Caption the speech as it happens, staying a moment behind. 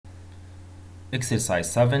Exercise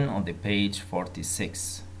 7 on the page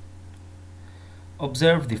 46.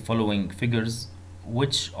 Observe the following figures.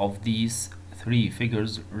 Which of these three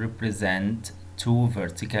figures represent two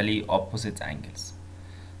vertically opposite angles؟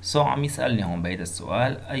 عم يسألني هون بهيدا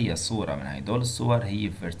السؤال أي صورة من هيدول الصور هي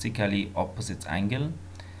vertically opposite angle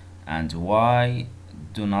and why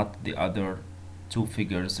do not the other two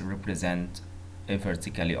figures represent a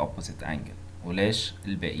vertically opposite angle وليش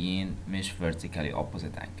الباقيين مش vertically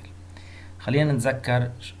opposite angle. خلينا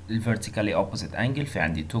نتذكر ال vertically opposite angle في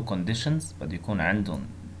عندي two conditions بده يكون عندهم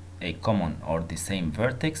a common or the same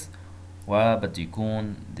vertex وبده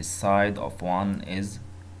يكون the side of one is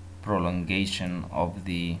prolongation of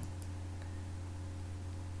the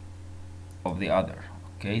other.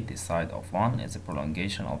 Okay, the side of one is a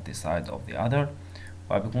prolongation of the side of the other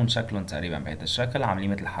وبيكون شكلهم تقريبا بهذا الشكل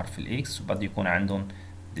عاملين مثل حرف الاكس وبده يكون عندهم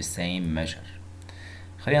the same measure.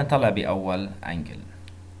 خلينا نطلع بأول angle.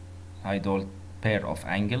 هيدول pair of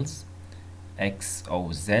angles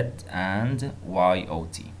XOZ and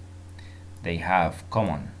YOT. They have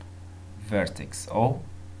common vertex O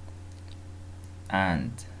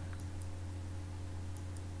and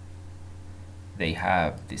they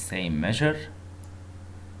have the same measure,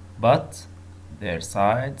 but their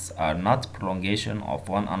sides are not prolongation of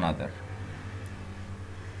one another.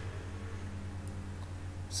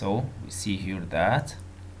 So we see here that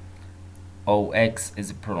OX is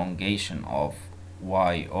a prolongation of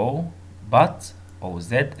YO, but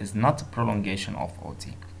OZ is not a prolongation of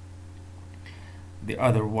OT. The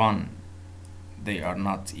other one, they are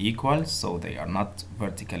not equal, so they are not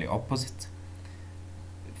vertically opposite.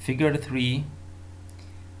 Figure 3,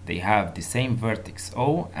 they have the same vertex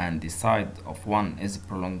O and the side of one is a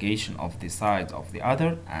prolongation of the side of the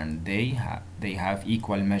other and they have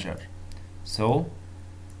equal measure. So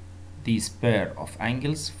these pair of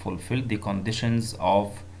angles fulfill the conditions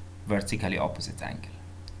of vertically opposite angle.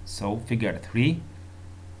 So figure 3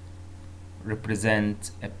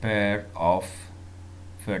 represents a pair of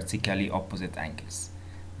vertically opposite angles.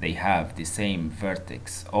 They have the same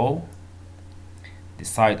vertex O. The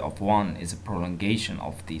side of one is a prolongation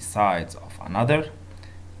of the sides of another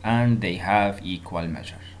and they have equal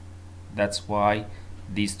measure. That's why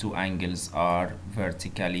these two angles are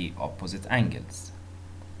vertically opposite angles.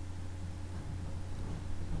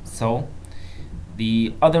 So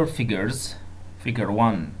the other figures, figure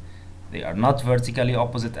 1, they are not vertically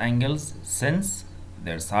opposite angles since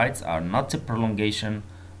their sides are not a prolongation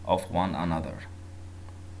of one another.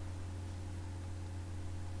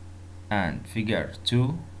 And figure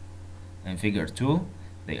 2, in figure 2,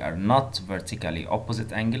 they are not vertically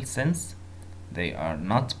opposite angles since they are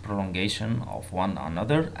not prolongation of one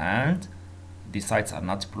another and the sides are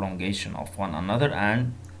not prolongation of one another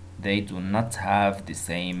and they do not have the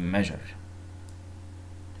same measure.